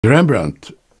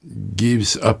Rembrandt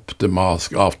gives up the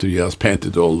mask after he has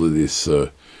painted all of this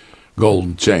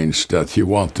golden change that he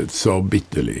wanted so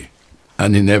bitterly.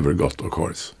 And he never got, of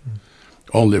course.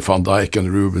 Only Van Dyck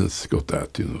and Rubens got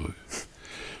that, you know.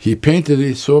 He painted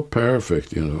it so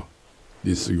perfect, you know,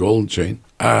 this golden chain.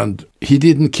 And he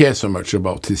didn't care so much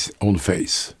about his own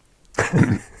face.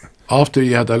 After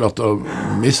he had a lot of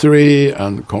misery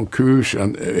and concourse,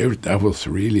 and that was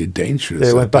really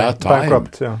dangerous at that time.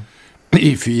 Bankrupt, yeah.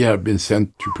 If he had been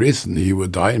sent to prison, he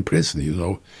would die in prison, you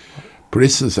know.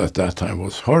 Prisons at that time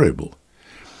was horrible.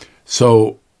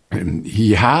 So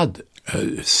he had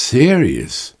a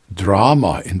serious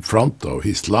drama in front of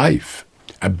his life,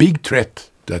 a big threat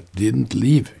that didn't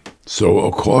leave. So,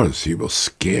 of course, he was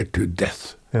scared to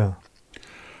death. Yeah.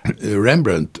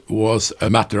 Rembrandt was a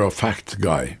matter-of-fact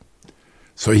guy.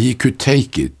 So he could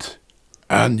take it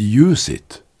and use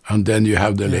it. And then you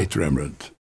have the late Rembrandt.